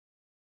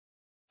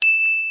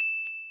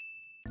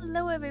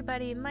Hello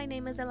everybody, my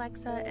name is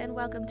Alexa and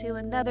welcome to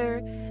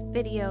another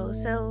video.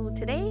 So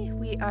today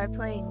we are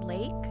playing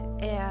Lake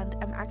and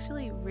I'm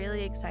actually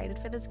really excited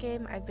for this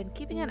game. I've been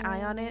keeping an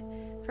eye on it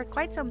for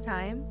quite some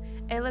time.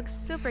 It looks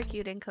super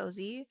cute and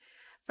cozy.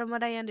 From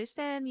what I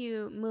understand,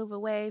 you move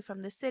away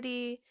from the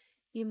city,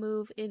 you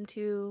move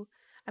into,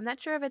 I'm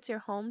not sure if it's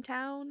your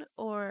hometown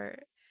or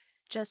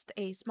just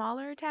a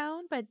smaller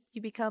town, but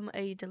you become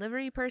a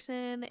delivery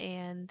person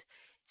and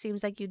it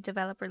seems like you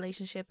develop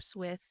relationships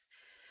with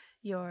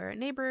your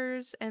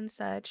neighbors and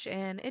such,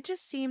 and it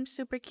just seemed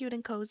super cute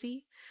and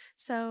cozy,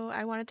 so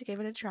I wanted to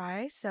give it a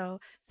try. So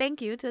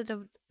thank you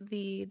to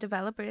the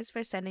developers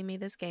for sending me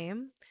this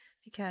game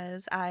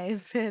because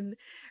I've been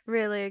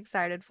really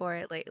excited for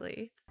it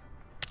lately.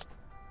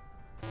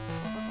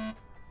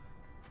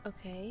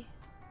 Okay.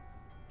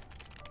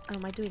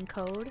 Am I doing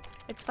code?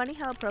 It's funny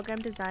how a program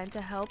designed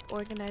to help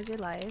organize your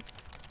life.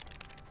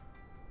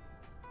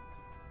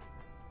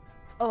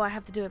 Oh, I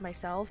have to do it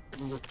myself.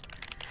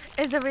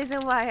 Is the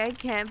reason why I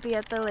can't be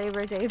at the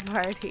Labor Day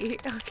party.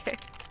 Okay.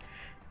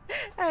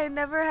 I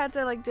never had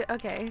to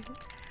okay.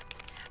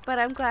 But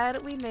I'm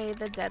glad we made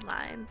the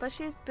deadline. But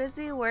she's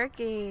busy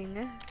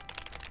working.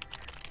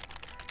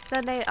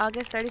 Sunday,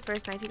 August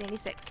 31st,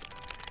 1986.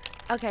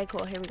 Okay,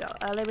 cool. Here we go.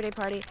 Labor Day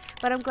party.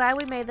 But I'm glad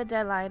we made the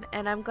deadline.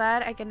 And I'm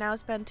glad I can now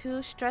spend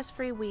 2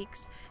 stress-free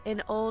weeks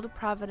in Old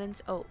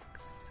Providence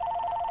Oaks.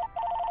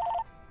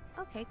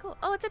 Okay, cool.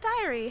 Oh, it's a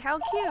diary. How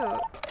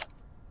cute.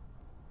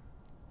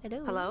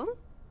 Hello. Hello?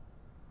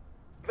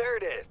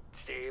 Meredith,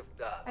 Steve.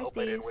 Hi, Hope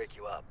Steve. I didn't wake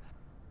you up.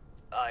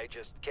 I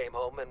just came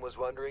home and was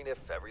wondering if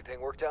everything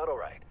worked out all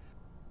right.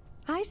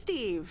 Hi,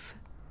 Steve.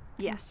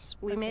 Yes,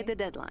 we made the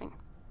deadline.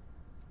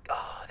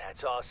 Oh,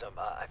 that's awesome.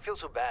 I feel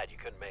so bad you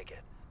couldn't make it.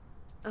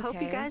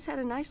 Hope you guys had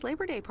a nice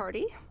Labor Day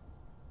party.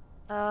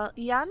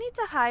 Y'all need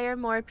to hire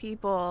more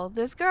people.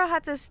 This girl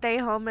had to stay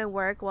home and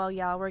work while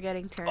y'all were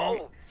getting turned.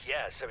 Oh,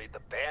 yes. I mean, the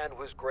band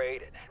was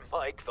great, and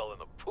Mike fell in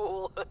the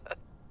pool.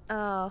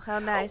 Oh, how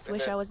nice. and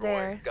Wish then I was Roy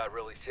there. Got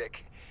really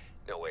sick.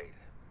 No, wait,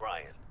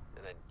 Brian.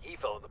 And then he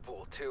fell in the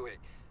pool, too.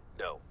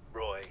 No,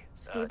 Roy.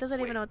 Steve doesn't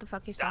even know what the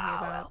fuck he's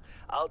talking about. Well,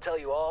 I'll tell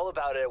you all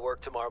about it at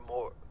work tomorrow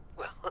morning.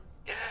 Well,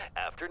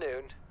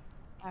 afternoon.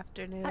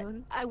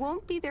 Afternoon. I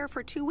won't be there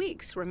for 2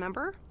 weeks,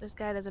 remember? This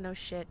guy doesn't know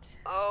shit.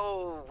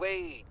 Oh,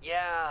 wait,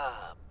 yeah,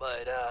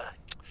 but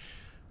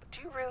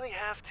do you really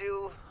have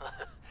to?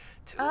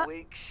 2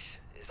 weeks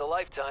is a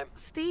lifetime.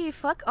 Steve,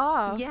 fuck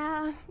off.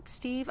 Yeah,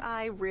 Steve,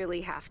 I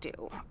really have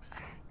to.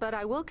 But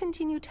I will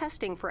continue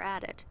testing for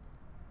Addit.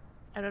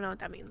 I don't know what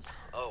that means.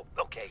 Oh,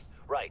 okay,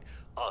 right,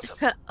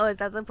 awesome. Oh, is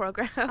that the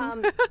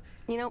program?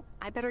 You know,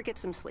 I better get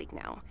some sleep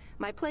now.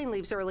 My plane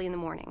leaves early in the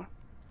morning.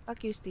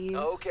 Fuck you, Steve.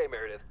 Okay,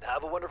 Meredith,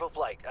 have a wonderful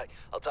flight.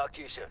 I'll talk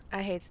to you soon.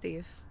 I hate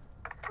Steve.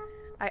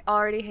 I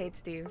already hate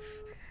Steve.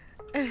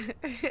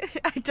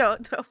 I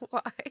don't know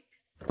why.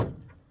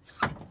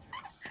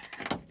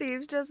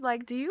 Steve's just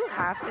like, do you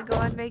have to go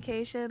on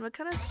vacation? What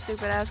kind of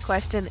stupid ass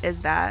question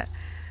is that?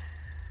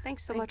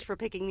 Thanks so much for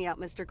picking me up,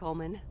 Mr.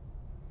 Coleman.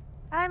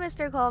 Hi,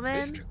 Mr.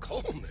 Coleman. Mr.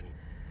 Coleman?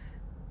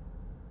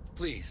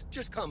 Please,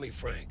 just call me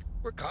Frank.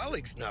 We're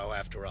colleagues now,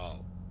 after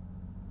all.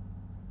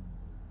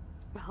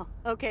 Well,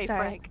 okay, Sorry.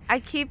 Frank. I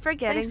keep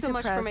forgetting Thanks so to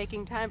much press. for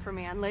making time for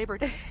me on Labor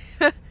Day.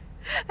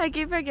 I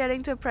keep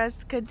forgetting to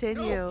press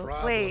continue. No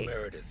problem, Wait,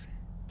 Meredith.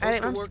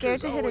 I'm Postal scared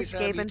workers to hit always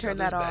have escape and each turn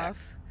that other's back.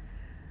 off.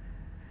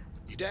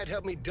 Your dad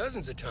helped me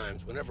dozens of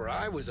times whenever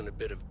I was in a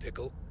bit of a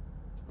pickle.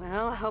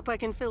 Well, I hope I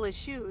can fill his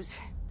shoes.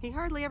 He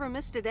hardly ever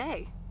missed a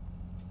day.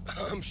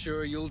 I'm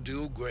sure you'll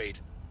do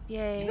great.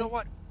 Yay. You know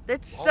what?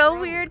 It's While so we're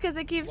on weird it, because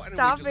it keeps why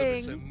don't we deliver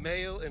stopping. some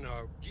mail in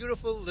our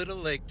beautiful little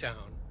lake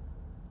town?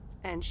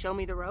 And show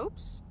me the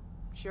ropes?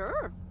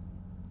 Sure.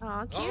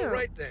 Aw, cute. All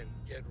right then,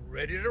 get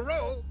ready to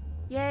roll.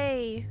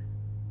 Yay.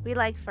 We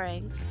like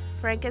Frank.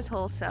 Frank is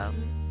wholesome.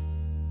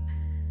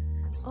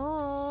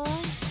 Oh.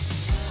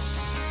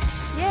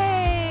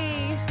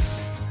 Yay.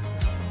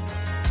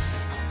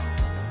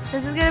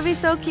 This is gonna be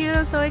so cute.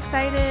 I'm so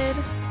excited.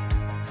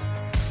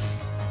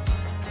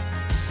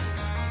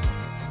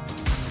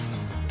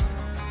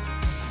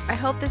 I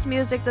hope this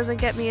music doesn't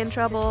get me in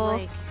trouble.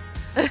 This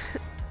lake.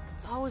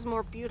 It's always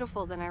more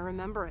beautiful than I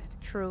remember it.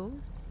 True.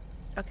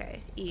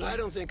 Okay, E. I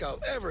don't think I'll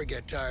ever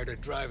get tired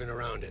of driving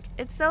around it.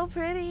 It's so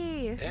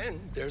pretty. And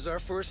there's our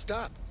first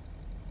stop.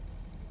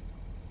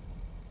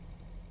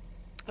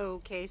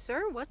 Okay,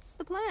 sir, what's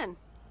the plan?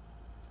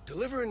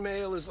 Delivering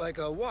mail is like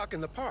a walk in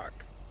the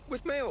park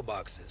with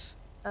mailboxes.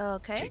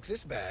 Okay. Take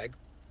this bag,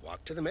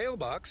 walk to the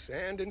mailbox,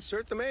 and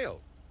insert the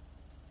mail.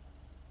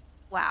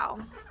 Wow.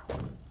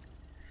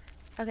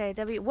 Okay,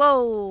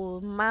 Whoa,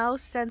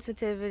 mouse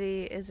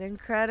sensitivity is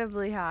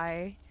incredibly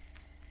high.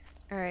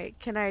 All right,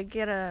 can I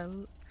get a?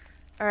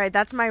 All right,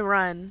 that's my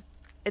run.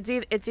 It's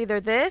either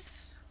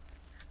this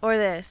or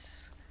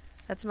this.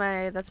 That's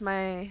my. That's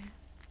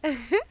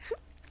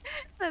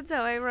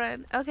how I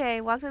run. Okay,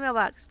 walk to the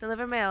mailbox.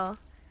 Deliver mail.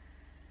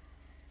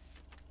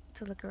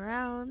 To look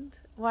around.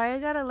 Why I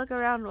gotta look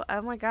around?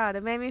 Oh my god,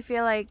 it made me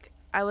feel like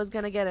I was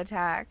gonna get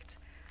attacked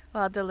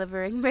while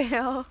delivering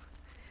mail.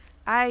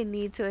 I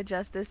need to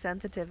adjust this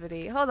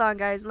sensitivity. Hold on,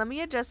 guys. Let me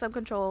adjust some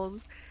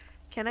controls.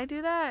 Can I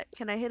do that?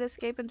 Can I hit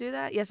escape and do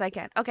that? Yes, I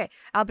can. Okay,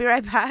 I'll be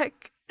right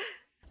back.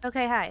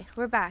 Okay, hi.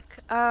 We're back.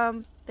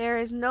 There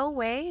is no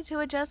way to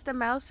adjust the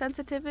mouse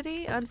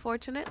sensitivity,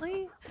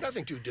 unfortunately.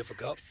 Nothing too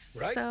difficult,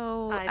 right?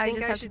 So I think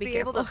just I have should to be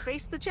able careful. to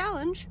face the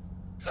challenge.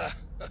 Ha,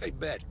 I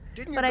bet.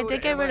 Didn't you But I go did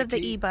to get rid of the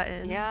MIT? E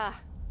button. Yeah.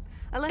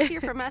 I left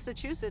here from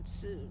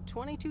Massachusetts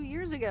 22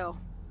 years ago.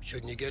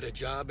 Shouldn't you get a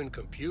job in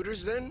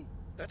computers then?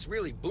 That's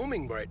really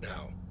booming right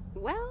now.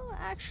 Well,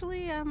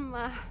 actually,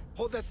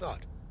 Hold that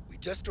thought. We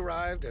just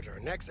arrived at our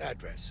next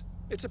address.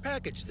 It's a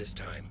package this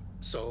time,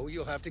 so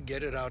you'll have to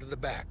get it out of the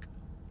back.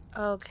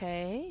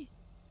 Okay.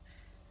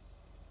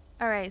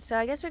 Alright, so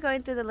I guess we're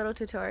going through the little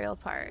tutorial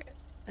part.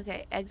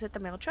 Okay, exit the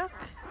mail truck.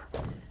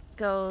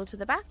 Go to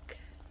the back.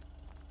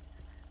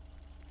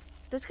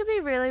 This could be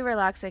really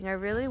relaxing. I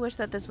really wish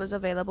that this was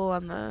available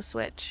on the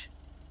Switch.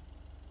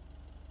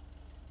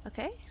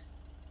 Okay.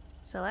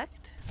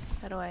 Select.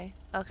 How do I...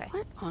 Okay.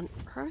 what on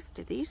earth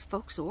did these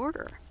folks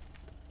order?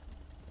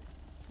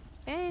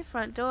 Hey,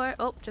 front door.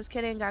 Oh, just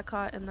kidding. Got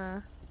caught in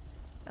the...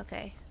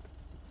 Okay.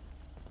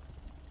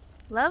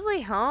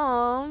 Lovely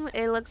home.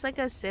 It looks like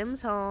a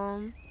Sims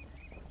home.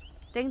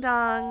 Ding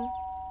dong.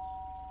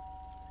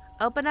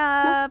 Open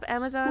up.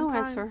 Amazon No Prime.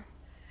 answer.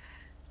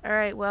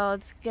 Alright, well,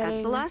 it's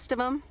That's the last of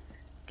them.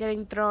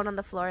 getting thrown on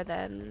the floor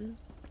then.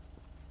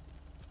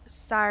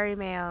 Sorry,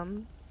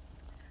 ma'am.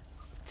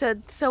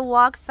 To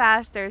walk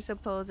faster,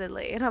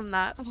 supposedly, and I'm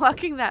not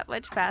walking that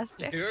much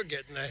faster. You're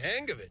getting the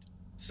hang of it.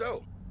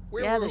 So,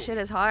 where Yeah, were the shit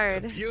we? is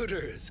hard.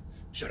 Computers.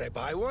 Should I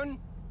buy one?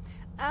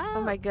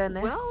 Oh my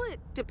goodness. Well, it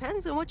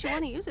depends on what you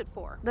want to use it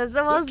for. That's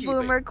the most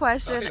Bookkeeping. boomer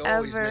question I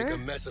always ever. make a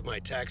mess of my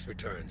tax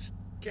returns.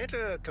 Can't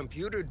a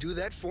computer do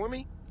that for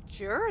me?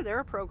 Sure, there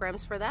are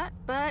programs for that,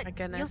 but My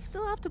goodness. you'll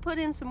still have to put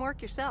in some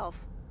work yourself.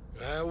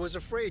 I was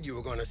afraid you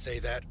were going to say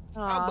that. Aw,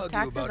 I'll bug you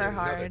taxes about it are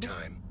another hard.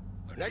 time.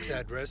 Our next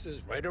address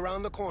is right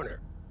around the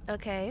corner.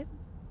 Okay.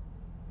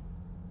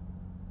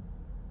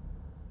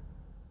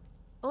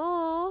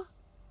 Oh,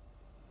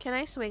 can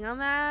I swing on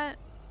that?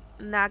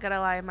 Not gonna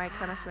lie, I might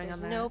kind of swing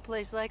There's on that. no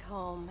place like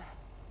home.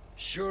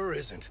 Sure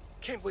isn't.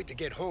 Can't wait to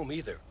get home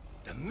either.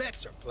 The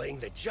Mets are playing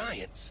the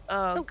Giants.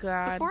 Oh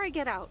god. Before I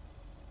get out,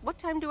 what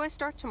time do I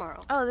start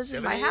tomorrow? Oh, this is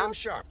 7 my a.m. house.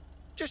 sharp.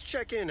 Just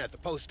check in at the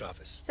post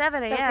office.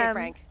 7 a.m. Okay,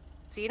 Frank.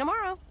 See you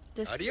tomorrow.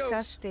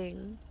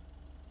 Disgusting.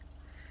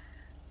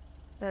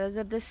 That is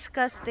a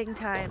disgusting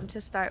time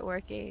to start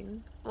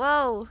working.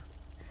 Whoa.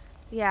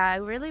 Yeah, I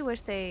really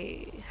wish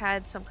they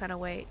had some kind of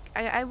way.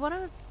 I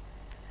wanna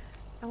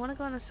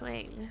go on a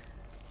swing.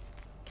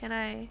 Can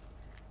I?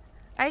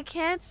 I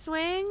can't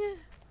swing.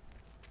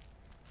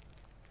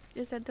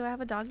 Do I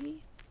have a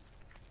doggy?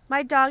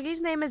 My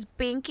doggy's name is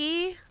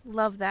Binky.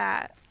 Love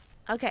that.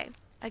 Okay,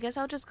 I guess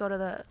I'll just go to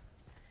the...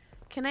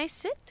 Can I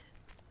sit?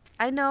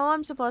 I know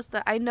I'm supposed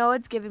to... I know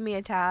it's giving me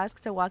a task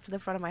to walk to the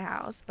front of my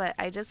house, but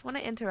I just want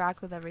to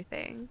interact with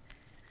everything.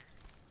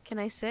 Can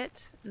I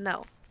sit?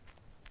 No.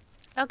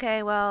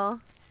 Okay,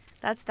 well,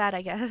 that's that,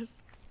 I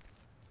guess.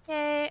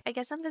 Yay, I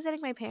guess I'm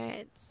visiting my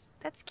parents.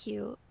 That's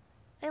cute.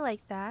 I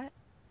like that.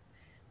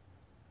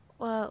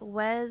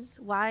 Wes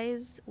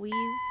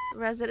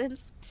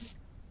residence.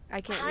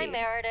 I can't Hi, read.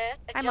 Meredith.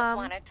 I Hi, just Mom.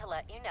 wanted to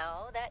let you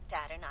know that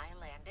Dad and I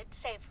landed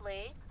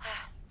safely.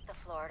 The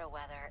Florida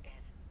weather is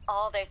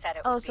all they said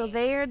it would Oh, be. so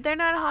they're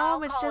not I'll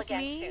home. It's call just again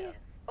me.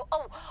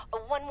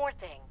 soon. One more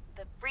thing.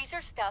 The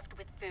freezer's stuffed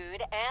with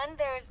food, and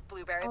there's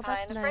blueberry Oh, pie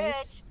that's in the nice.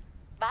 fridge.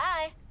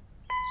 Bye.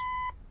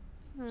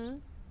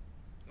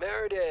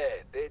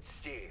 Meredith, it's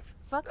Steve.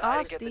 Fuck I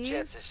off, didn't get the Steve.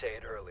 chance to say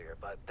it earlier,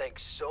 but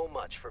thanks so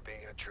much for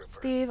being a trooper.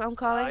 Steve, I'm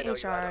calling I know HR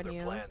you had on other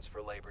you. plans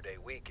for Labor Day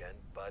weekend,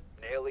 but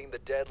nailing the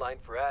deadline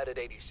for Added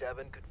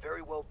 87 could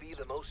very well be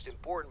the most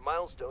important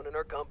milestone in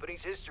our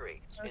company's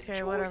history. Okay,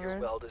 Enjoy whatever. your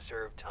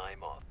well-deserved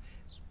time off.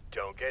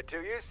 Don't get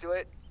too used to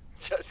it.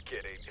 Just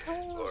kidding.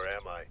 Or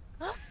am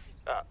I?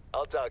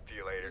 I'll talk to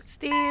you later.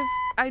 Steve,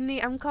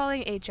 I'm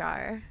calling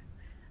HR.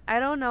 I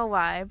don't know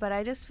why, but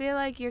I just feel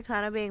like you're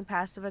kind of being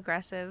passive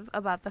aggressive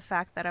about the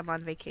fact that I'm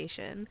on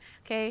vacation.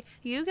 Okay,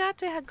 you got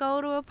to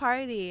go to a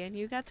party and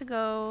you got to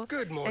go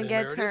Good morning, and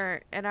get Meredith.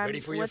 turned. And I'm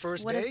Ready for your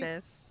first What day? is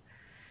this?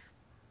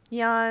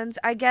 Yawns.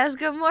 I guess.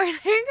 Good morning.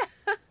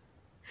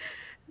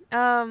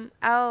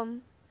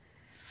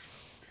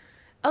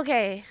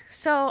 Okay,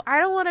 so I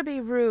don't want to be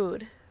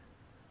rude,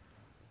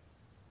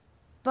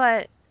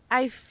 but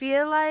I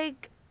feel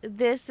like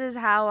this is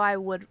how I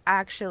would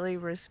actually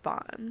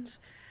respond.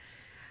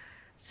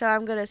 So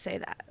I'm gonna say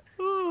that.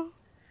 Oh,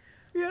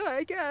 yeah,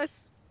 I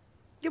guess.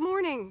 Good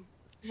morning.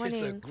 It's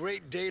a Morning.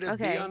 great day to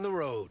Okay. be on the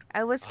road.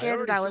 I was I scared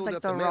already that was filled like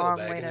up the the wrong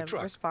mailbag way in the to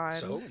truck, respond.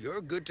 so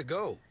you're good to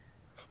go.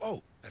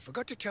 Oh, I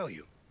forgot to tell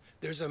you.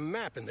 There's a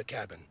map in the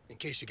cabin in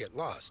case you get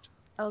lost.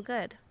 Oh,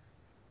 good.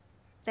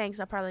 Thanks.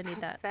 I'll probably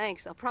need that.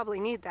 Thanks, I'll probably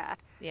need that.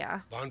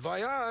 Yeah. Bon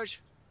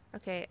voyage.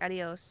 Okay.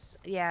 Adios.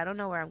 Yeah, I don't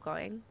know where I'm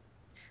going.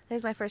 This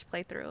is my first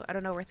playthrough. I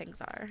don't know where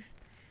things are.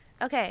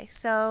 Okay,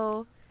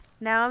 so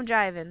now I'm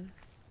driving.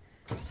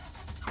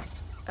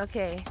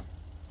 Okay.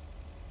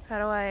 How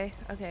do I...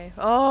 Okay.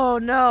 Oh,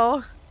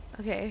 no.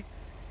 Okay.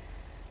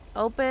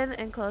 Open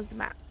and close the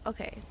map.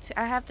 Okay.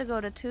 I have to go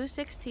to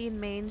 216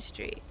 Main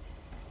Street.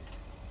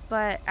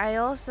 But I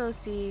also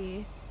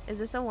see... Is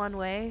this a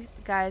one-way?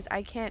 Guys,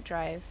 I can't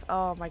drive.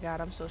 Oh my god,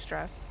 I'm so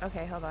stressed.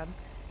 Okay, hold on.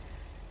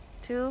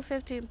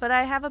 215. But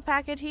I have a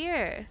packet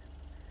here.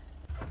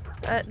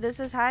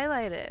 This is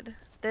highlighted.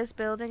 This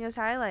building is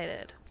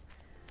highlighted.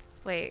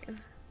 Wait.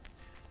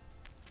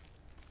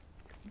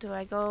 Do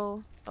I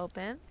go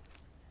open?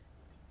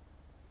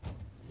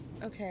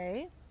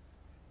 Okay.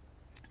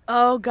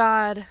 Oh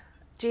god.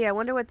 Gee, I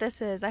wonder what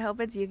this is. I hope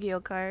it's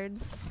Yu-Gi-Oh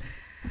cards.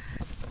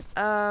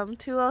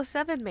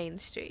 207 Main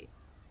Street.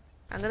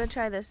 I'm gonna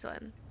try this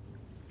one.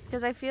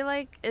 Because I feel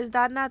like, is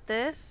that not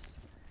this?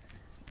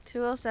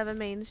 207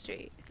 Main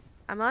Street.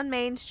 I'm on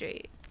Main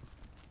Street.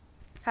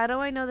 How do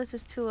I know this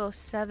is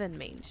 207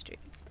 Main Street?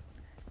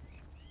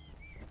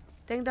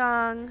 Ding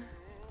dong.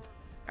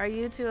 Are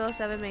you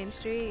 207 Main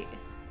Street?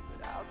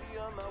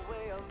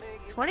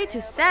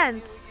 22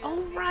 cents?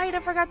 Oh right, I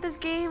forgot this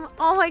game.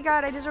 Oh my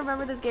god, I just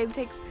remember this game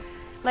takes...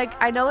 Like,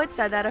 I know it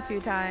said that a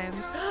few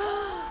times.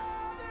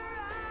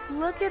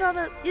 Look at all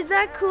the... Is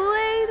that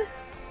Kool-Aid?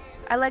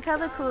 I like how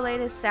the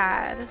Kool-Aid is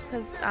sad.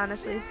 Because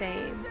honestly,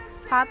 same.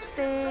 Pop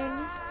Sting.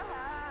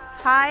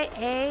 High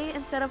A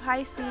instead of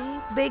high C.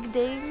 Big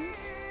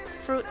Dings.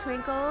 Fruit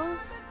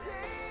Twinkles.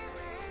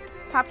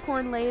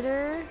 Popcorn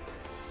Later.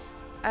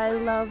 I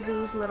love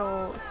these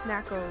little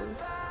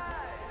snackos.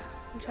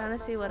 I'm trying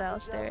to see what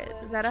else there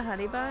is. Is that a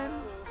honey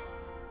bun?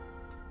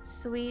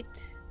 Sweet.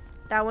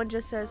 That one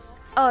just says...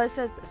 Oh, it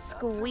says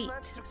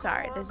sweet.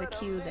 Sorry, there's a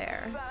Q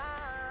there.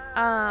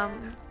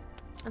 And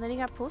then you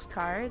got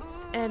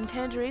postcards. And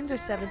tangerines are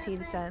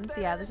 17 cents.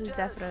 Yeah, this is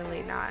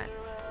definitely not.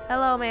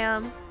 Hello,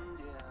 ma'am.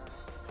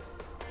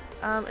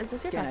 Is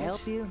this your package? Can I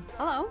help you?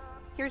 Hello.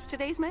 Here's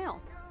today's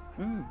mail.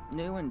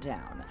 New in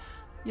town.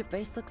 Your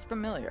face looks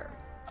familiar.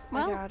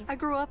 my Well, God. I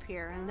grew up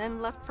here and then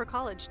left for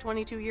college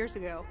 22 years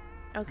ago.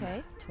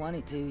 Okay.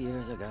 22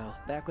 years ago,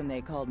 back when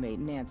they called me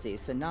Nancy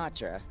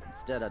Sinatra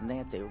instead of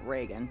Nancy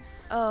Reagan.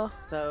 Oh.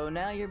 So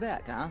now you're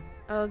back, huh?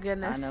 Oh,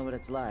 goodness. I know what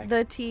it's like.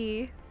 The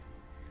T.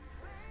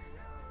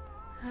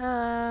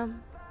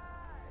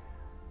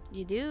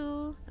 You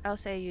do. I'll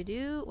say you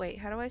do. Wait,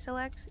 how do I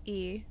select?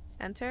 E.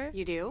 Enter?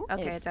 You do?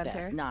 Okay, it's it's enter.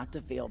 best not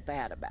to feel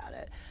bad about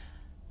it.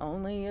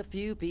 Only a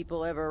few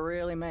people ever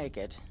really make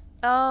it.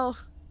 Oh.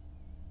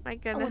 My I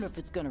goodness. wonder if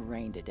it's gonna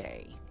rain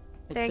today.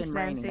 It's Thanks, been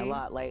raining Nancy. a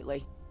lot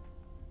lately.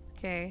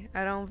 Okay,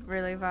 I don't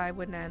really vibe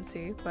with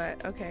Nancy,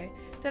 but okay.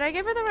 Did I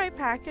give her the right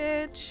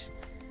package?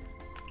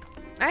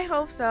 I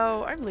hope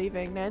so. I'm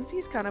leaving.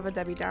 Nancy's kind of a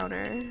Debbie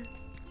Downer.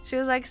 She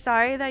was like,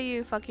 sorry that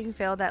you fucking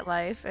failed at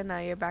life and now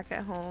you're back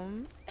at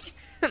home.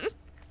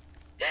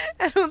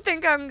 I don't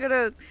think I'm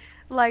gonna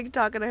like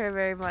talking to her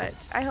very much.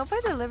 I hope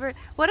I deliver.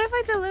 What if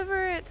I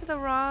deliver it to the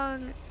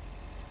wrong...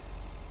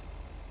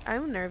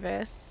 I'm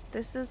nervous.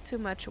 This is too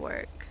much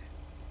work.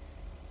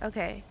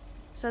 Okay.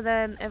 So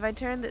then, if I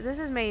turn... This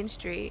is Main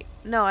Street.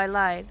 No, I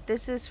lied.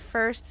 This is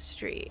First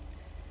Street.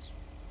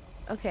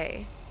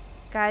 Okay.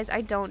 Guys,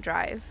 I don't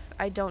drive.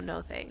 I don't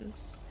know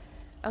things.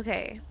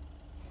 Okay.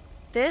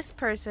 This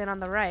person on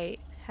the right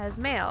has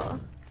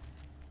mail.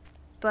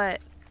 But,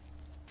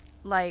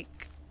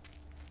 like,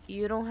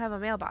 you don't have a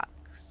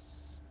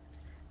mailbox.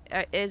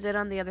 Is it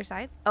on the other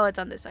side? Oh, it's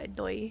on this side.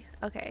 Doi.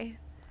 Okay.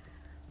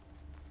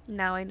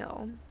 Now I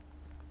know.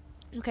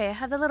 Okay, I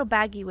have the little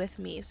baggie with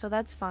me, so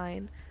that's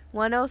fine.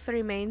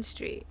 103 Main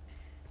Street.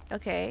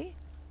 Okay.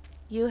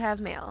 You have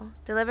mail.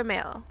 Deliver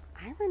mail.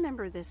 I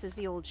remember this as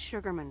the old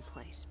Sugarman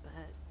place,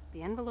 but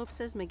the envelope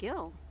says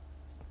McGill.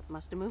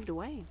 Must have moved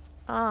away.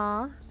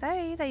 Aw,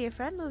 sorry that your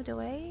friend moved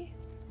away.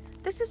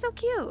 This is so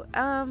cute.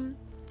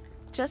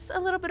 Just a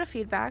little bit of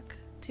feedback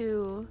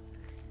to...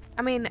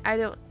 I mean, I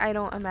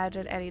don't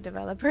imagine any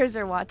developers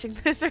are watching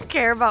this or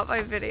care about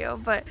my video,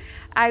 but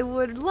I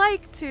would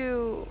like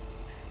to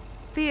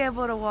be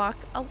able to walk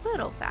a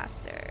little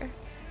faster.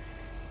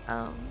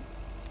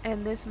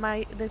 And this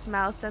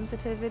mouse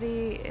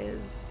sensitivity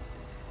is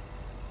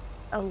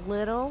a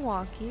little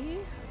wonky,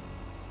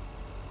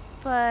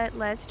 but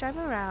let's drive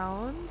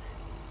around.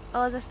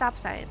 Oh, there's a stop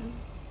sign.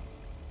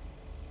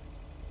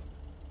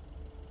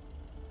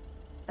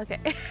 Okay.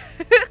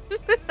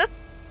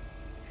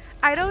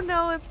 I don't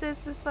know if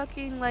this is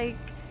fucking like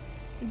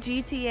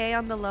GTA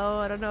on the low.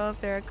 I don't know if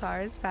there are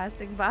cars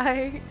passing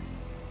by.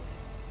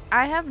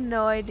 I have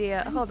no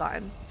idea. Hold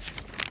on.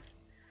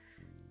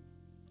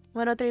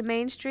 103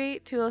 Main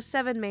Street,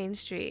 207 Main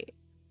Street.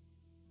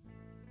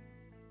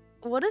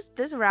 What is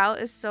this route?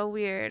 Is so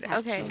weird.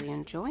 Okay. Actually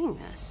enjoying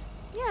this.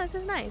 Yeah, this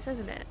is nice,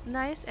 isn't it?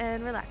 Nice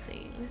and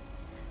relaxing.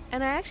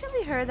 And I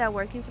actually heard that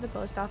working for the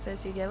post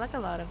office, you get like a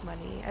lot of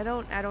money. I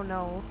don't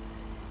know.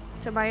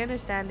 To my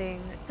understanding,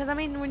 because I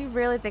mean, when you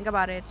really think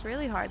about it, it's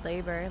really hard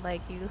labor.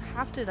 Like you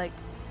have to like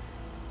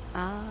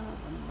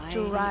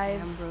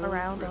drive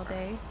around all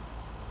day.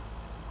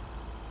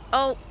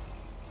 Oh,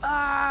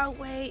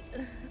 wait,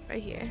 right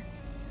here.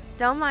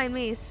 Don't mind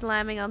me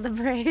slamming on the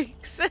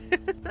brakes.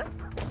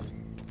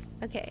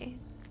 Okay.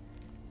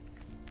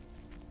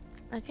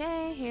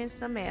 Okay, here's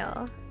the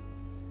mail.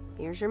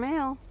 Here's your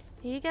mail.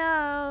 Here you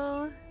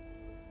go.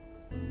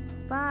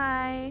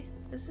 Bye.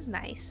 This is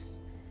nice.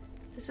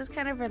 This is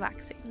kind of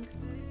relaxing.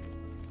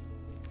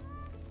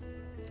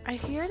 I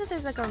hear that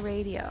there's like a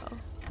radio.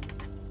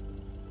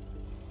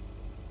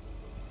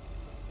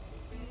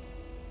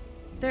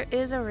 There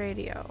is a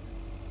radio.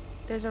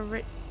 There's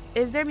a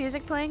is there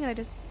music playing?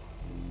 And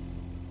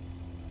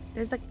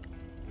there's like,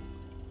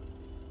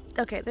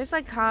 okay, there's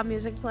like calm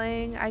music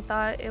playing. I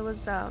thought it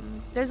was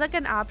there's like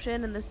an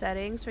option in the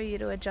settings for you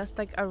to adjust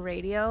like a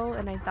radio,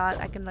 and I thought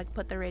I can like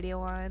put the radio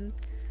on.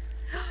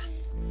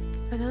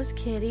 Are those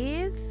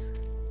kitties?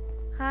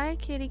 Hi,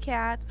 kitty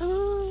cat.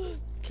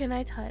 Can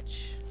I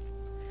touch?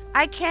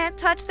 I can't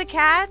touch the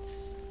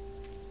cats?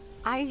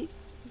 I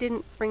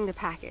didn't bring the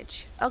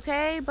package.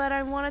 Okay, but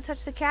I want to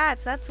touch the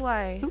cats, that's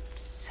why.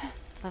 Oops.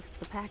 Left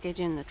the package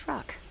in the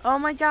truck. Oh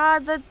my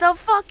god, the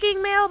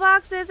fucking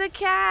mailbox is a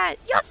cat!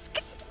 Yes,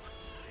 cat!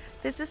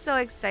 This is so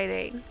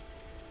exciting.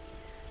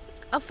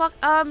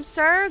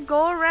 Sir,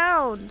 go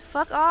around.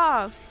 Fuck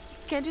off.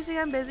 Can't you see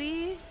I'm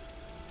busy?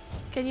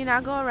 Can you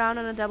not go around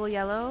on a double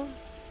yellow?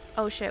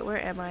 Oh shit,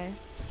 where am I?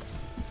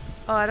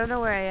 Oh, I don't know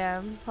where I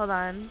am. Hold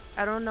on.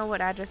 I don't know what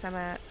address I'm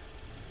at.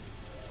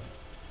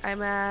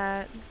 I'm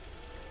at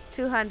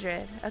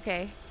 200.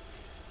 Okay.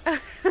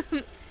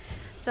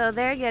 So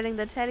they're getting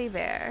the teddy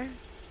bear.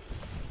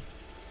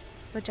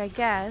 Which I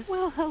guess...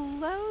 Well,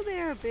 hello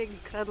there,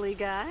 big cuddly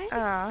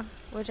guy.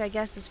 Which I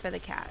guess is for the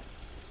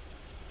cats.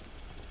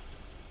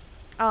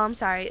 Oh, I'm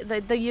sorry.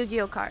 The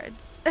Yu-Gi-Oh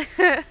cards.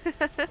 I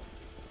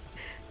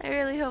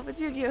really hope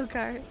it's Yu-Gi-Oh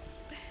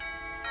cards.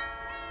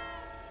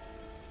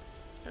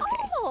 Okay.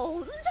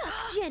 Oh, look,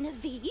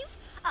 Genevieve.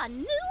 A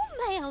new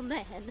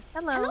mailman.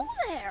 Hello. Hello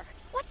there.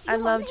 What's your I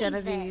love name,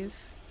 Genevieve.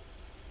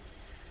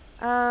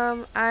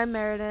 I'm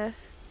Meredith.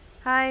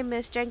 Hi,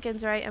 Miss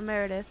Jenkins, right? I'm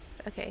Meredith.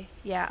 Okay,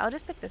 yeah, I'll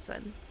just pick this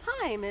one.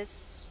 Hi,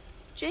 Miss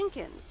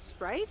Jenkins,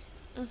 right?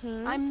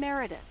 Mm-hmm. I'm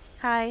Meredith.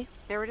 Hi.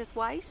 Meredith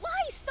Weiss?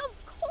 Weiss,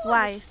 of course.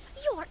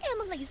 Weiss. You're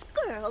Emily's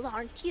girl,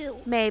 aren't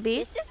you? Maybe.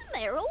 This is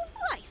Meryl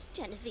Weiss,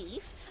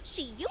 Genevieve.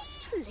 She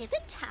used to live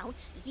in town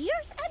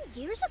years and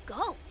years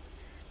ago.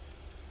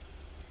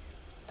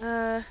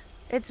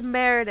 It's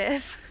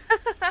Meredith.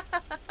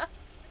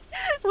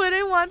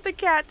 Wouldn't want the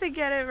cat to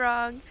get it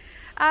wrong.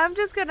 I'm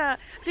just gonna...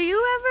 Do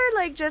you ever,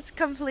 like, just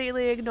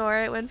completely ignore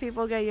it when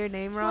people get your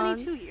name wrong?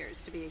 22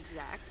 years to be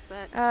exact,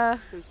 but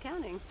who's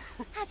counting?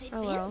 Has it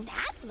Oh, been well.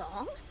 that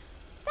long?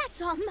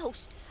 That's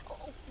almost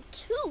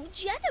 2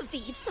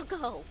 Genevieves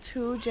ago.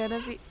 2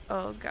 Genevieve...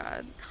 Oh,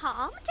 God.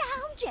 Calm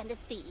down,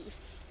 Genevieve.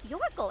 You're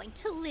going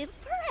to live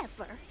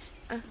forever.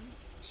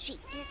 She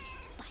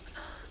isn't, but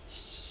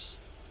shh.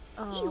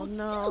 Oh, You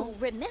no.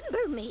 do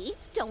remember me,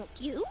 don't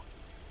you?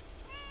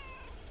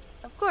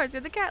 Of course,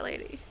 you're the cat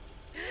lady.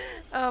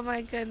 Oh,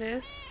 my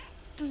goodness.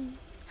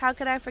 How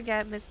could I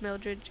forget Miss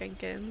Mildred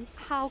Jenkins?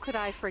 How could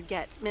I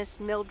forget Miss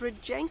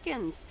Mildred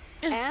Jenkins?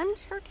 And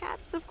her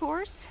cats, of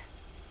course.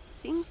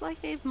 Seems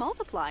like they've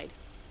multiplied.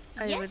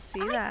 I yes, would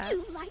see I that.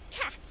 do like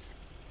cats.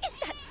 Is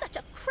that such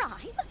a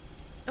crime?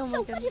 Oh, so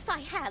my goodness. what if I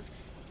have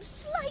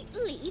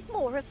slightly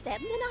more of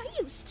them than I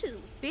used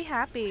to? Be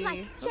happy. Like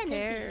Who Genevieve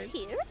cares?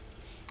 here,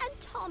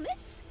 and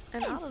Thomas,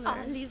 And Oliver.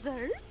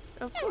 Oliver.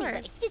 Of Anyway,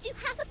 course. did you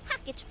have a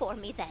package for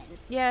me then?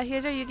 Yeah,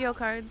 here's our Yu-Gi-Oh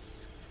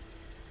cards.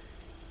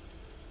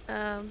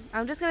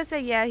 I'm just gonna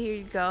say, yeah, here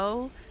you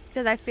go,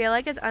 because I feel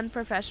like it's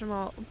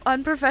unprofessional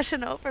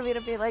for me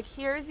to be like,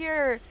 here's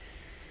your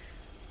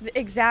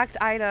exact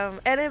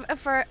item, and if,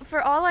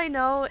 for all I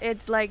know,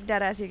 it's like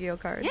deadass Yu-Gi-Oh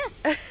cards.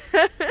 Yes.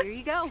 Here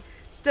you go.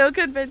 Still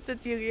convinced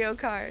it's Yu-Gi-Oh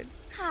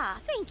cards. Ah,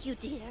 thank you,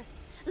 dear.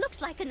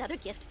 Looks like another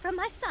gift from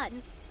my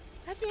son.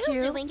 That's Still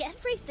cute. doing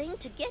everything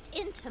to get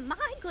into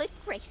my good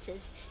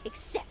graces,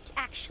 except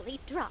actually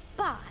drop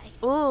by.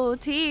 Ooh,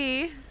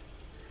 tea.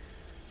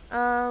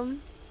 I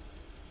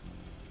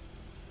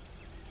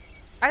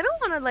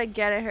don't want to like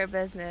get at her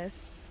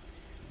business.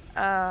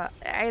 I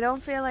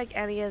don't feel like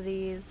any of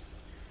these.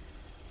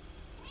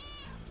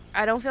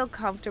 I don't feel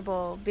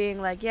comfortable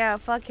being like, yeah,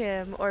 fuck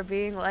him, or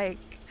being like,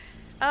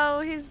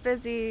 oh, he's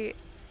busy.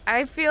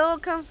 I feel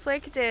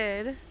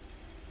conflicted.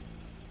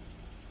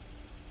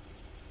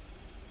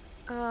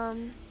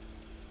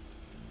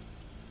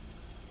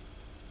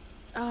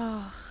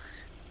 Oh.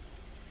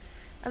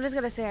 I'm just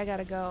gonna say I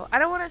gotta go. I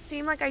don't want to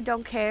seem like I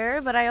don't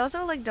care, but I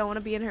also like don't want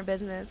to be in her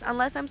business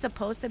unless I'm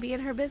supposed to be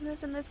in her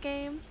business in this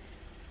game.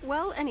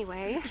 Well,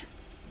 anyway,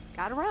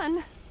 gotta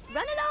run. Run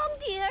along,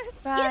 dear.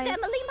 Bye. Give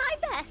Emily my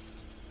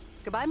best.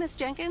 Goodbye, Miss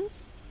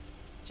Jenkins.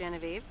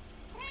 Genevieve.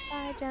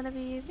 Bye,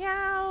 Genevieve.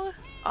 Meow.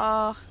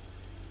 Oh,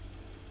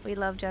 we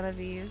love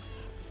Genevieve.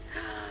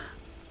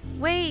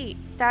 Wait,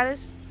 that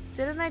is...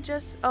 Didn't I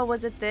just... Oh,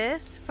 was it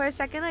this? For a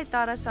second, I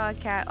thought I saw a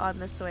cat on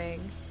the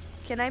swing.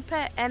 Can I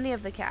pet any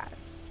of the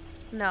cats?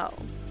 No.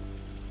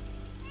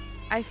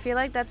 I feel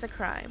like that's a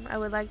crime. I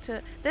would like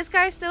to... This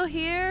guy's still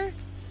here?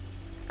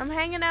 I'm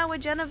hanging out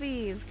with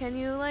Genevieve. Can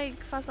you,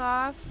 like, fuck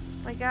off?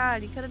 My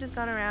god, you could have just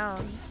gone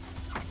around.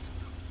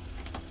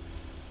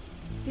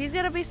 He's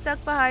gonna be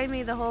stuck behind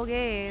me the whole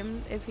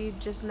game if he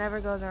just never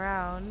goes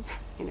around.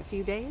 In a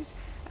few days,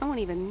 I won't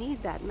even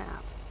need that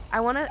map.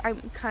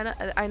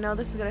 I know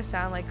this is gonna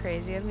sound like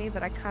crazy of me,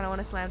 but I kinda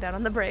wanna slam down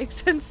on the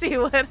brakes and see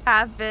what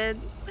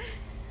happens.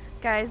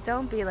 Guys,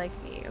 don't be like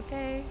me,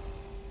 okay?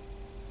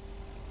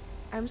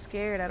 I'm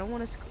scared. I don't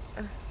wanna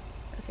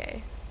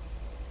okay.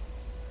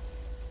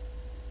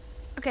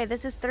 Okay,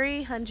 this is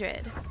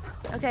 300.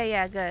 Okay,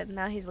 yeah, good.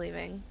 Now he's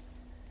leaving.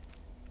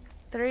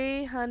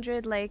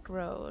 300 Lake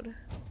Road.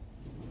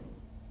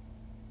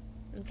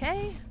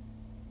 Okay.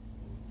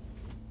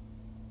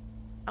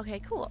 Okay,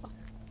 cool.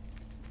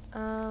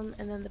 And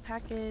then the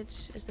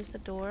package. Is this the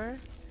door?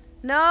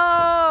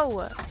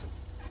 No!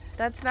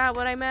 That's not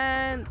what I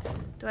meant.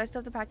 Do I still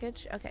have the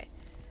package? Okay.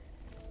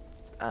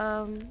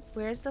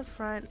 Where's the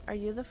front? Are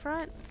you the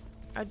front?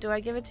 Or do I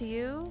give it to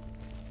you?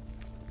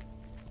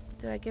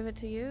 Do I give it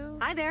to you?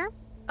 Hi there.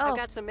 Oh. I've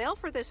got some mail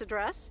for this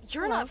address.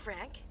 You're not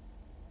Frank.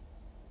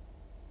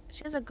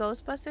 She has a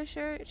Ghostbuster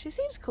shirt. She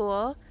seems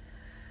cool.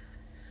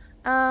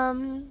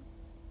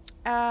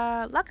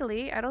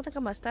 Luckily, I don't think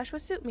a mustache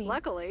would suit me.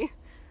 Luckily,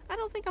 I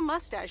don't think a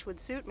mustache would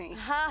suit me.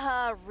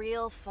 Haha,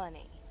 real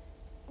funny.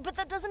 But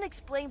that doesn't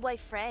explain why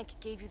Frank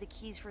gave you the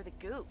keys for the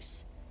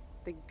goose.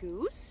 The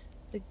goose?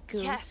 The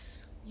goose?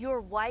 Yes, your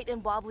white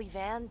and wobbly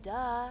van,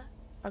 duh.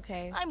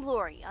 Okay. I'm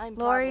Lori. I'm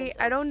Lori, Providence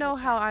I don't Oaks know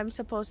how mechanic. I'm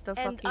supposed to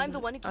And fucking I'm the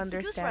one who keeps the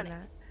goose understand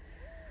running.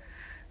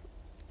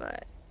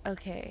 that. But,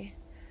 okay.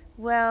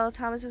 Well,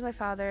 Thomas is my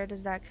father.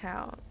 Does that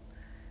count?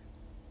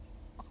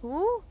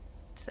 Who?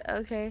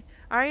 Okay.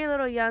 Aren't you a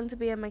little young to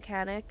be a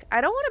mechanic?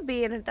 I don't want to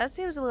be in it. That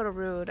seems a little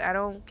rude. I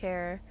don't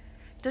care.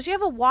 Does she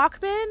have a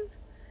Walkman?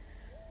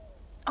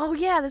 Oh,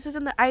 yeah. This is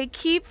in the... I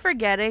keep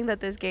forgetting that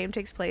this game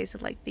takes place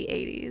in, like, the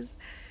 80s.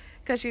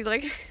 Because she's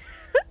like...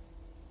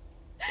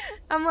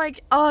 I'm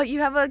like, oh, you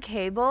have a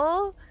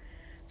cable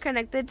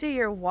connected to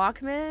your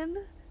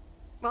Walkman?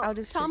 Well,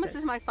 just Thomas use it.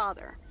 is my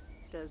father.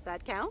 Does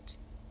that count?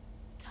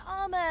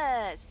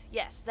 Thomas!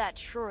 Yes, that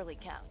surely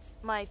counts.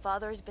 My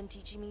father has been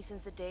teaching me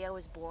since the day I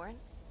was born.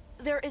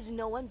 There is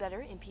no one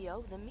better in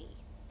PO than me.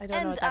 I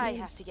don't know what that And I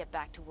means. have to get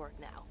back to work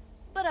now.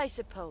 But I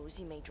suppose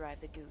you may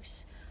drive the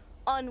goose.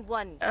 On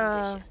one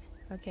condition.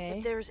 Okay.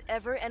 If there's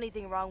ever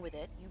anything wrong with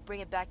it, you bring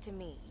it back to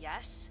me,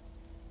 yes?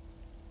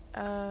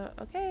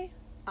 Okay.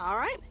 All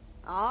right.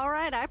 All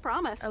right, I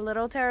promise. A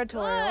little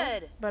territorial.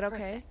 Good! But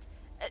okay.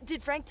 Perfect.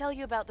 Did Frank tell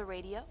you about the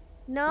radio?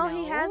 No,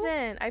 he No.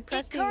 hasn't. I It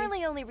pressed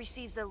currently only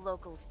receives the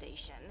local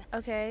station.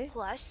 Okay.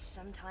 Plus,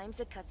 sometimes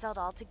it cuts out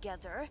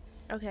altogether.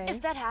 Okay.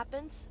 If that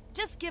happens,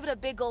 just give it a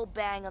big old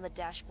bang on the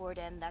dashboard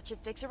and that should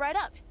fix it right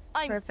up.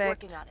 I'm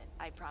Perfect. working on it,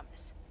 I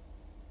promise.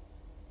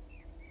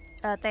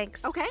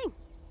 Thanks. Okay.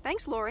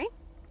 Thanks, Lori.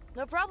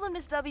 No problem,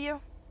 Miss W.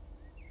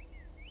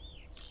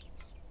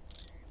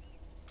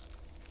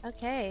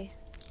 Okay.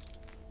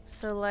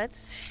 So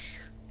let's...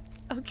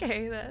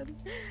 Okay, then.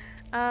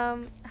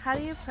 How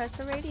do you press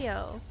the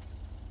radio?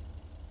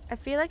 I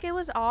feel like it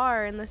was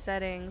R in the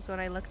settings when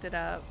I looked it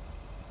up.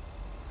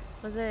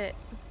 Was it...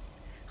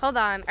 Hold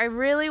on. I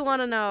really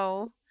want to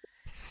know.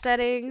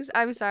 Settings.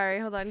 I'm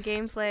sorry. Hold on.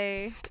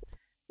 Gameplay.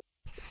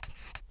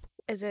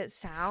 Is it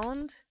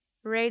sound?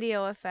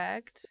 Radio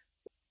effect.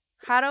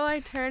 How do I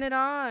turn it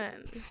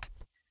on?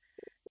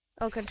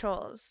 Oh,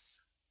 controls.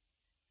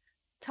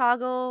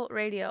 Toggle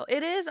radio.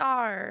 It is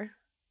R.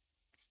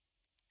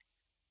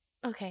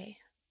 Okay.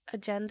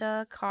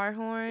 Agenda, car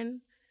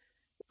horn.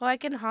 Oh, I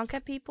can honk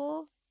at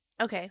people?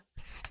 Okay.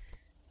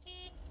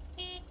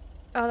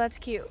 Oh, that's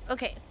cute.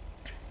 Okay.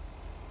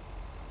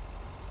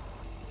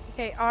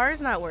 Okay, R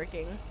is not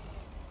working.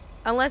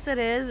 Unless it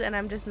is, and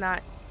I'm just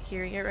not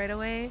hearing it right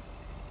away.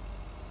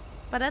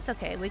 But that's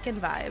okay. We can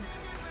vibe.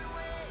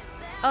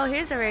 Oh,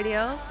 here's the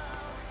radio.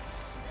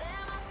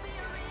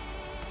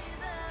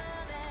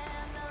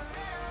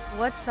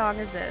 What song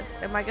is this?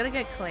 Am I gonna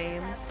get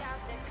claims?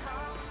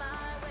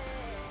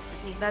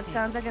 That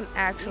sounds like an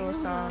actual Where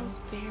song. was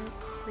Bear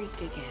Creek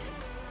again?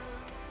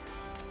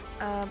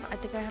 I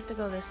think I have to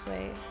go this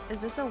way.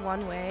 Is this a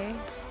one-way?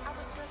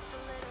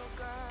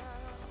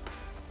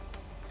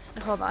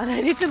 Hold on,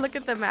 I need to look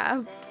at the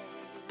map.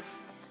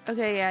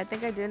 Okay, yeah, I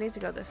think I do need to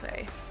go this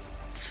way.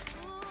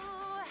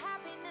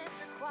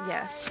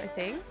 Yes, I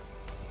think.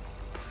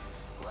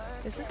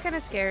 This is kind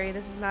of scary.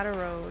 This is not a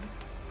road.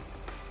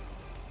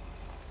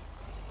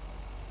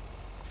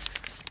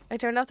 I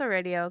turned off the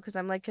radio because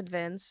I'm like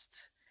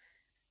convinced.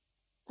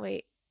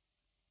 Wait.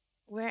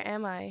 Where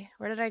am I?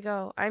 Where did I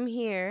go? I'm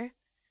here.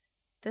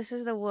 This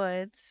is the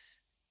woods.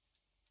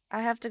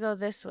 I have to go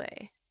this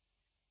way.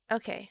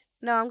 Okay.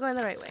 No, I'm going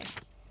the right way.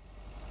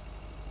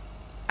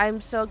 I'm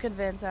so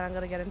convinced that I'm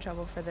gonna get in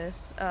trouble for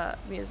this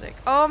music.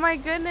 Oh my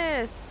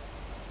goodness!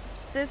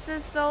 This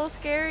is so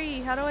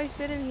scary. How do I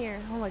fit in here?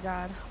 Oh my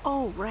god.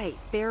 Oh, right.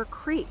 Bear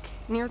Creek,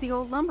 near the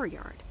old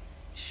lumberyard.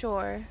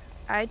 Sure.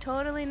 I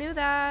totally knew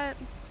that.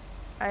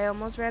 I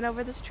almost ran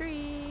over this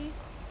tree.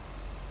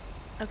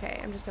 Okay,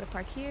 I'm just gonna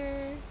park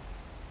here.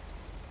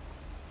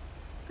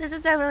 This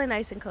is definitely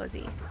nice and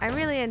cozy. I'm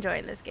really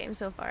enjoying this game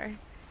so far.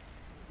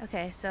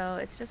 Okay, so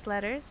it's just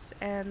letters,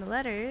 and the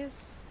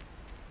letters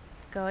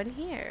go in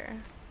here.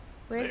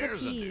 Where's There's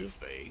the a T? new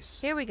face.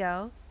 Here we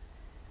go.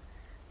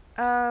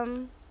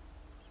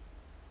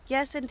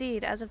 Yes,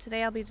 indeed. As of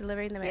today, I'll be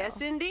delivering the mail.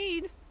 Yes,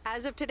 indeed.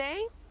 As of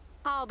today,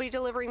 I'll be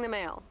delivering the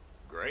mail.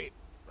 Great.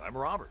 I'm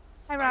Robert.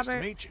 Hi, Nice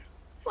Robert. to meet you.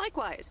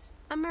 Likewise,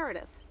 I'm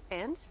Meredith.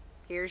 And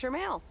here's your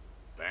mail.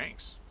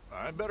 Thanks.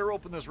 I'd better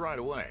open this right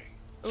away.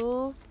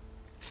 Ooh.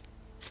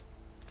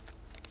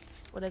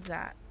 What is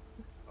that?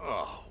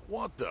 Oh,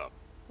 what the?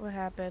 What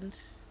happened?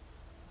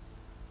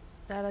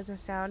 That doesn't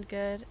sound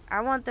good.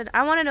 I want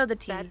to know the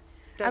T. That I'm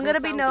doesn't gonna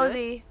be sound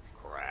nosy.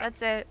 Crap.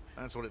 That's it.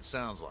 That's what it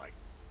sounds like.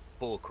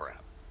 Bull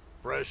crap.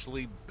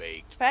 Freshly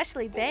baked.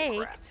 Freshly bull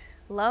crap. baked.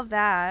 Love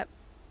that.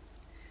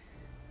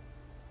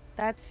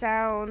 That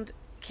sound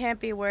can't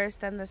be worse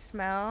than the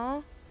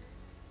smell.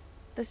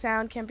 The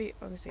sound can't be.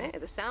 Let me see. Hey,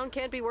 the sound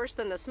can't be worse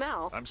than the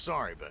smell. I'm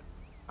sorry, but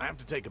I have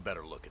to take a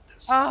better look at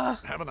this. Oh,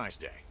 Have a nice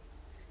day.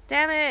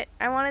 damn it.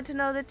 I wanted to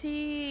know the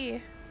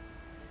T.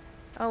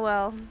 Oh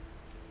well.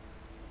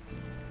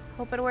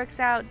 Hope it works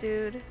out,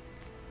 dude.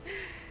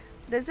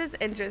 This is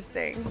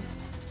interesting.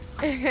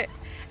 I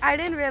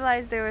didn't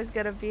realize there was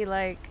gonna be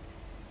like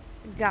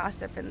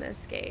gossip in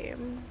this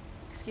game.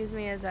 Excuse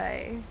me as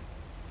I...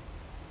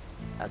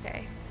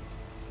 Okay.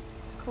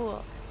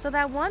 Cool. So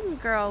that one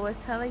girl was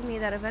telling me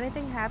that if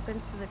anything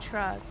happens to the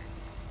truck,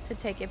 to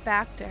take it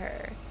back to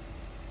her.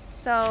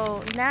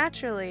 So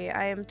naturally,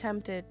 I am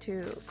tempted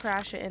to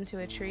crash it into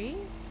a tree.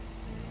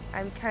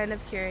 I'm kind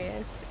of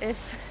curious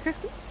if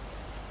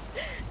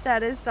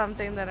that is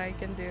something that I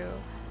can do.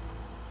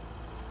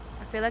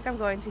 I feel like I'm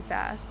going too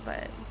fast,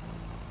 but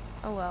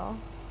oh well.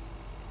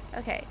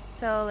 Okay,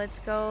 so let's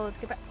go. Let's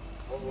get back.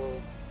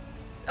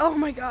 Oh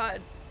my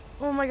god.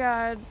 Oh my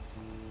god.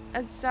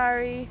 I'm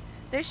sorry.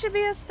 There should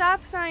be a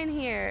stop sign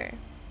here.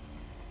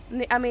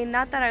 I mean,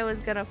 not that I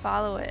was gonna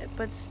follow it,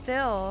 but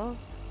still.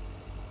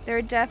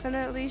 There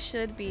definitely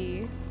should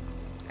be.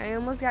 I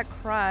almost got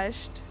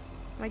crushed.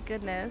 My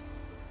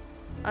goodness.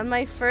 On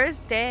my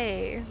first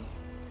day.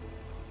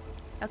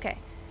 Okay.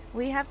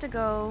 We have to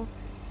go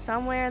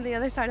somewhere on the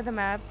other side of the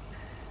map.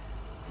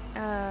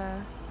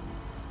 It's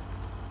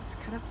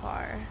kind of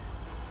far.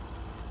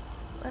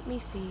 Let me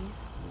see.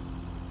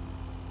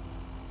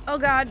 Oh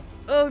god.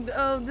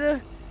 Oh.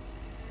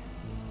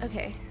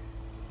 Okay.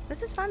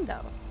 This is fun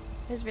though.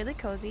 It's really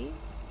cozy.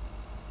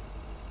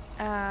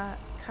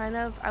 Kind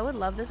of, I would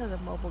love this as a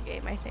mobile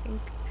game, I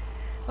think.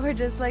 Or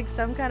just like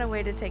some kind of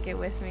way to take it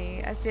with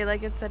me. I feel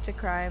like it's such a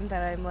crime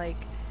that I'm like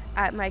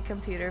at my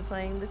computer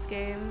playing this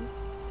game.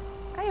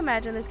 I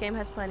imagine this game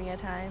has plenty of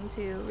time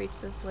to reach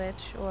the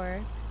Switch, or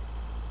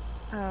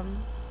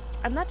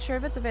I'm not sure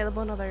if it's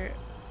available in other...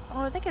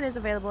 Oh, I think it is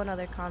available in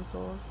other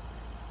consoles.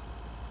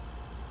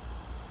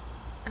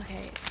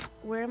 Okay,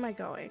 where am I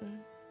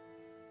going?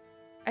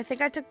 I think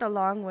I took the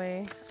long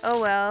way.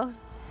 Oh well.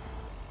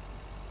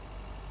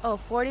 Oh,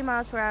 40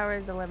 miles per hour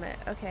is the limit.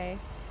 Okay.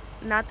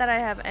 Not that I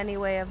have any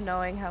way of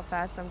knowing how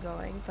fast I'm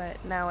going,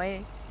 but now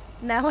I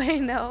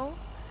know.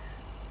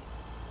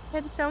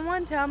 Can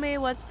someone tell me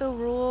what's the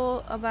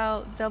rule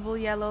about double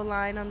yellow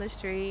line on the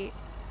street?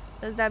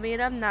 Does that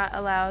mean I'm not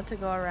allowed to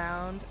go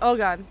around? Oh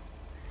god.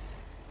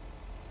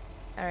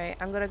 Alright,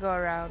 I'm gonna go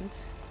around.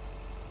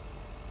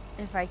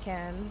 If I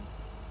can.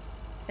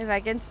 If I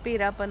can speed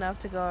up enough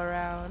to go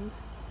around.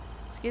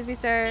 Excuse me,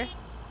 sir.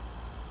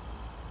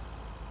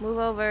 Move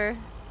over.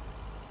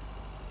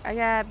 I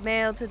got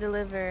mail to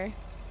deliver.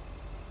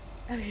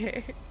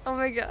 Okay. Oh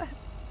my god.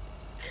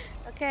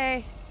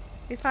 Okay.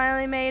 We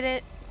finally made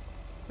it.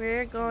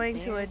 We're going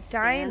to a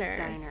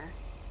diner.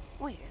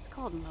 Wait, it's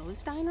called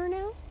Moe's Diner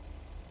now?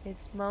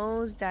 It's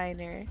Moe's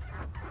Diner.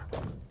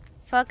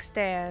 Fuck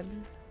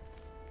Stan.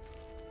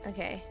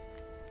 Okay.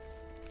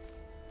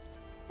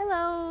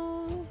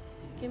 Hello.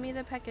 Give me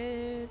the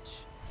package.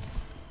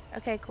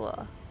 Okay,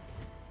 cool.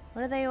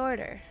 What do they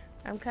order?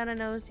 I'm kind of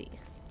nosy.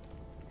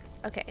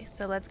 Okay,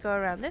 so let's go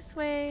around this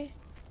way.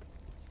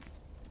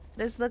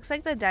 This looks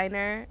like the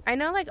diner. I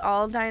know like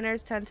all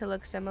diners tend to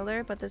look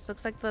similar, but this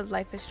looks like the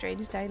Life is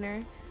Strange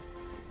diner.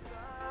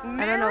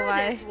 I don't know why.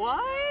 Meredith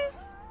Wise?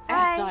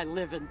 Hi. As I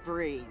live and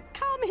breathe.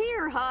 Come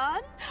here,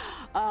 hon.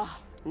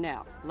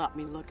 Now, let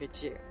me look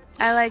at you.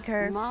 I like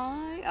her.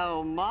 My,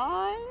 oh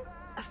my.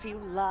 A few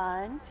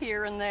lines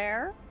here and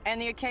there,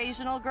 and the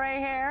occasional gray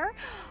hair.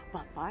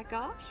 But by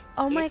gosh,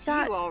 Oh my it's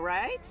god. you, all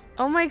right?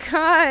 Oh my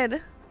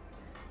god.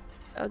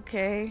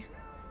 Okay.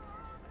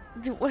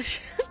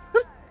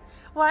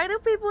 Why do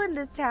people in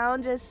this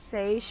town just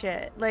say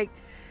shit? Like,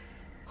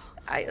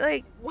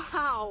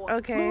 Wow.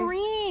 Okay.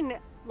 Maureen,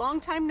 long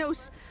time no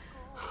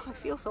I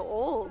feel so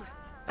old.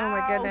 Oh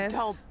my goodness.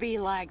 Don't be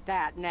like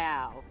that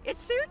now. It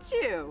suits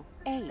you.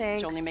 Age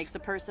Thanks. only makes a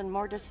person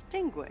more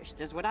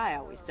distinguished, is what I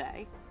always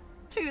say.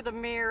 To the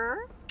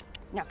mirror.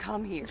 Now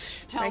come here.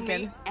 Tell My me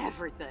goodness.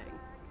 everything.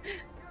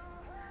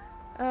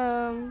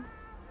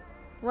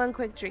 One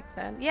quick drink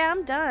then. Yeah,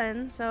 I'm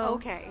done, so...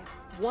 Okay,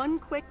 one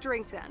quick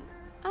drink then.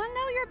 I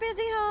know you're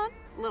busy, hon.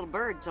 Little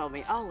Bird told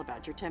me all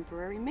about your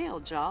temporary mail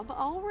job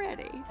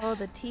already. Oh,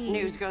 the tea.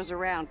 News goes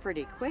around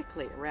pretty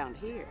quickly around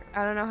here.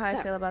 I don't know how So,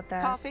 I feel about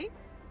that. Coffee?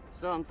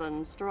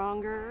 Something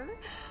stronger?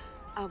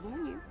 I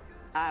warn you,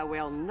 I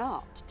will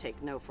not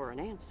take no for an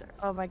answer.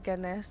 Oh my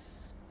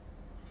goodness.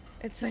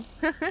 It's like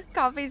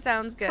coffee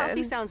sounds good.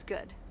 Coffee sounds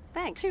good.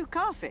 Thanks. 2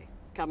 coffee,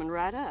 coming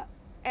right up.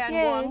 And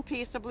Yay. 1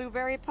 piece of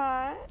blueberry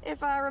pie,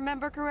 if I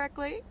remember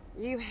correctly.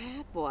 You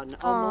had one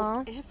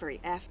almost every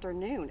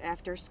afternoon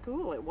after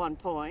school at one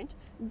point.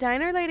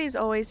 Diner ladies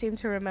always seem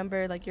to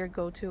remember like your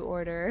go-to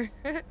order.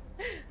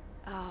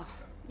 Oh,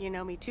 you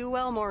know me too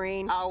well,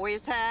 Maureen.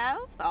 Always have,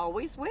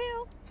 always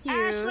will. Cute.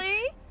 Ashley,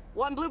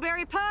 1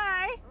 blueberry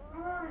pie.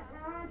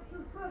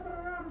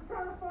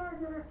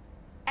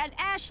 And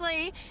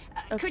Ashley,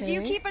 could you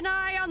Okay. keep an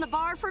eye on the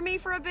bar for me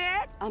for a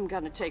bit? I'm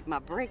gonna take my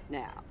break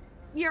now.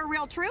 You're a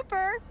real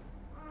trooper.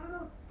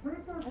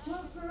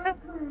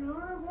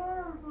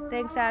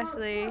 Thanks,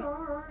 Ashley.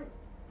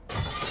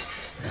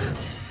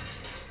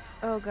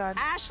 Oh god.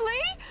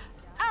 Ashley?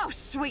 Oh,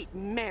 sweet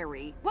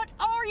Mary, what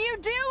are you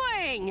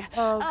doing?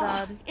 Oh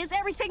god. Is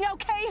everything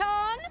okay,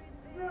 hon?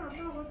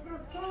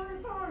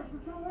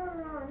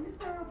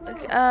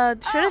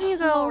 Shouldn't you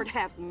go Lord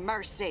have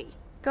mercy.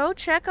 go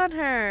check on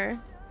her?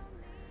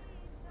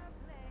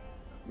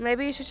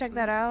 Maybe you should check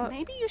that out.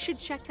 Maybe you should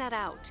check that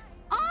out.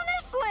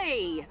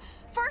 Honestly,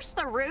 first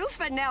the roof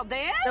and now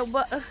this?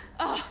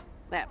 Oh,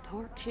 that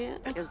poor kid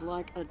is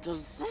like a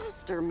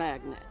disaster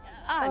magnet.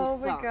 I'm Oh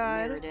my sorry,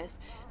 God. Meredith.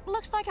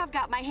 Looks like I've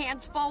got my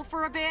hands full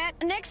for a bit.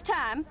 Next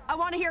time, I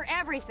want to hear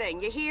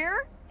everything, you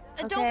hear?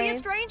 Don't be a Okay.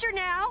 stranger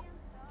now.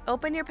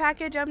 Open your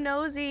package, I'm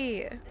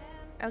nosy.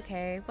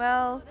 Okay,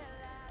 well,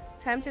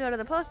 time to go to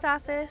the post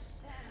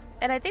office.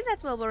 And I think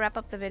that's where we'll wrap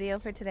up the video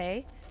for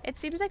today. It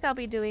seems like I'll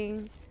be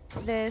doing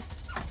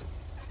this,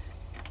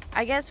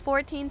 I guess,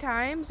 14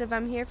 times. If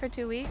I'm here for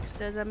 2 weeks,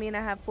 does that mean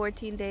I have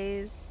 14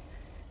 days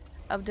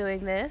of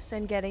doing this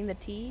and getting the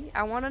tea?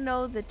 I want to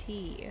know the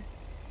tea.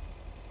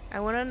 I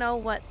want to know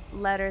what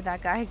letter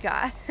that guy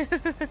got.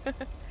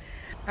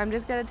 I'm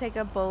just going to take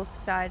up both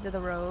sides of the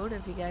road,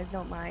 if you guys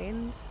don't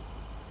mind.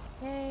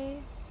 Okay.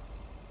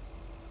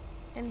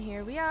 And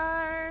here we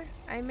are.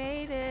 I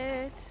made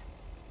it.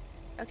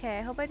 Okay,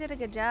 I hope I did a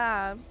good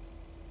job.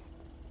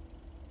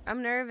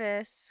 I'm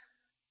nervous.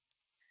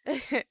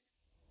 Oh,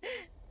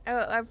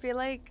 I feel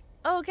like...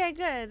 Oh, okay,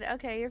 good.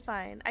 Okay, you're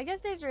fine. I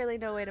guess there's really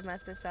no way to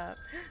mess this up.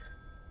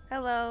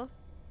 Hello.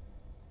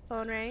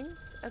 Phone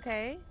rings.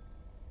 Okay.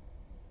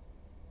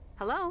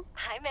 Hello?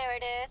 Hi,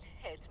 Meredith.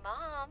 It's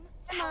Mom.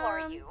 Hi, How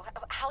are Mom. you?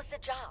 How's the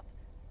job?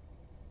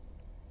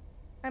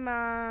 Hi,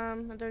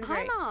 Mom. I'm doing Hi,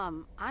 great.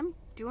 Mom. I'm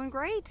doing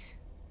great.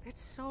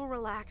 It's so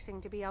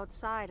relaxing to be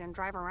outside and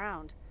drive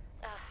around.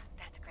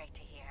 That's great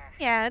to hear.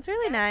 Yeah, it's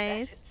really I bet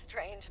nice. It's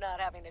strange not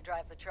having to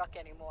drive the truck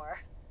anymore.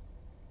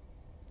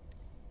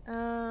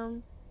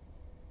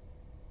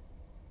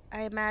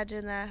 I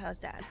imagine that. How's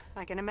Dad?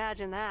 I can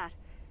imagine that.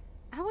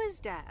 How is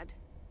Dad?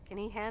 Can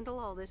he handle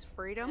all this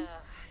freedom?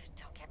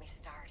 Don't get me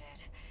started.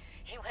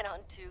 He went on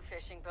 2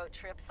 fishing boat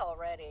trips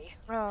already.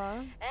 Aw.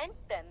 And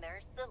then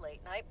there's the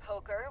late night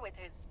poker with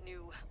his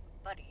new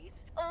buddies.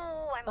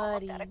 Oh, I'm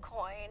almost out of Buddies.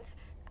 coins.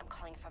 I'm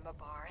calling from a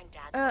bar and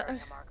Dad's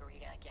ordering a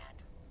margarita again.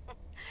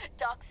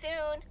 Talk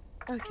soon.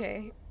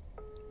 Okay.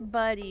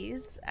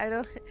 Buddies.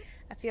 I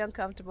feel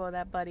uncomfortable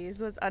that buddies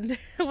was under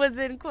was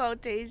in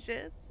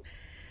quotations.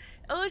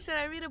 Oh, should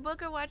I read a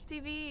book or watch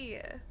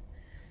TV?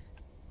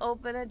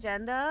 Open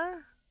agenda.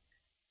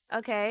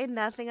 Okay,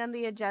 nothing on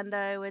the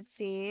agenda, it would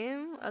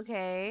seem.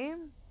 Okay.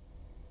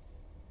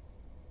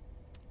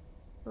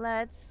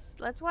 Let's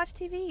watch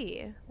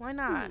TV. Why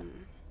not?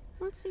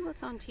 Let's see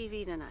what's on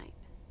TV tonight.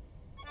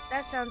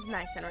 That sounds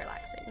nice and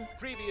relaxing.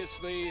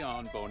 Previously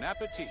on Bon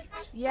Appetit.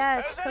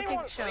 Yes, Has cooking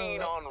anyone shows.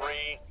 seen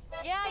Henri?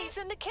 Yeah, he's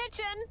in the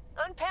kitchen,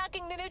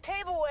 unpacking the new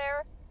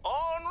tableware.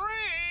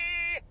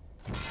 Henri!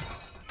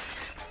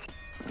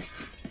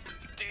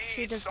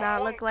 She Did does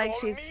not look someone like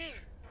call she's... me?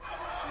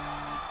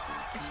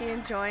 Is she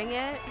enjoying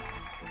it?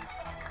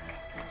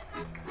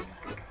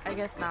 I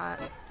guess not.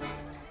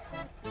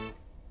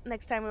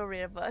 Next time we'll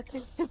read a book.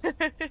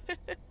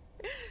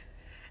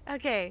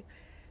 Okay.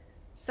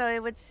 So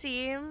it would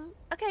seem...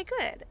 Okay,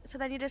 good. So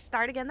then you just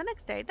start again the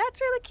next day. That's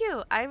really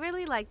cute. I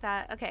really like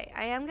that. Okay,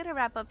 I am going to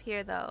wrap up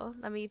here, though.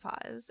 Let me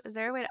pause. Is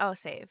there a way to... Oh,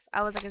 save.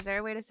 I was like, is there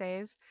a way to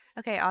save?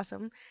 Okay,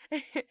 awesome.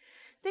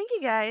 Thank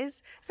you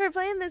guys for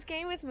playing this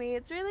game with me.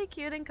 It's really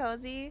cute and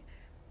cozy.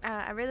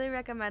 I really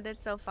recommend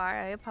it so far.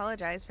 I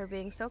apologize for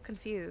being so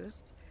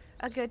confused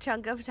a good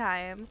chunk of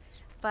time.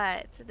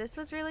 But this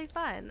was really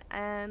fun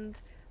and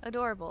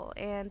adorable.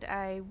 And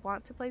I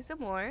want to play some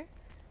more.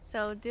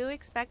 So do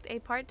expect a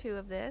part 2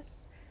 of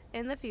this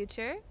in the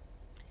future.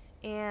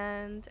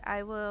 And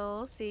I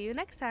will see you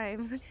next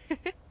time.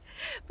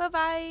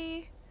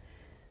 Bye-bye.